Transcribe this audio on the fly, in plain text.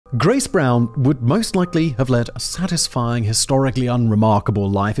Grace Brown would most likely have led a satisfying, historically unremarkable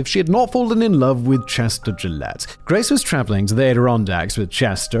life if she had not fallen in love with Chester Gillette. Grace was traveling to the Adirondacks with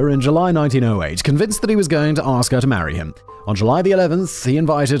Chester in July 1908, convinced that he was going to ask her to marry him. On July the 11th, he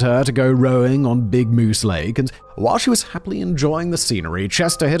invited her to go rowing on Big Moose Lake, and while she was happily enjoying the scenery,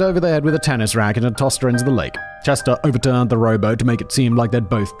 Chester hit over the head with a tennis racket and tossed her into the lake. Chester overturned the rowboat to make it seem like they'd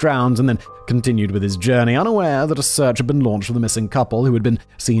both drowned, and then continued with his journey, unaware that a search had been launched for the missing couple who had been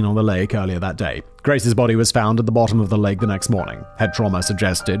seen on the lake earlier that day. Grace's body was found at the bottom of the lake the next morning. Head trauma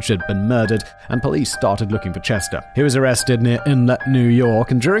suggested she'd been murdered, and police started looking for Chester. He was arrested near Inlet, New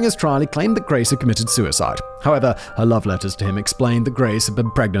York, and during his trial he claimed that Grace had committed suicide. However, her love letters to him explained that Grace had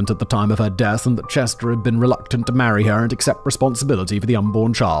been pregnant at the time of her death and that Chester had been reluctant to marry her and accept responsibility for the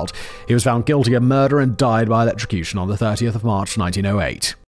unborn child. He was found guilty of murder and died by electrocution on the 30th of March 1908.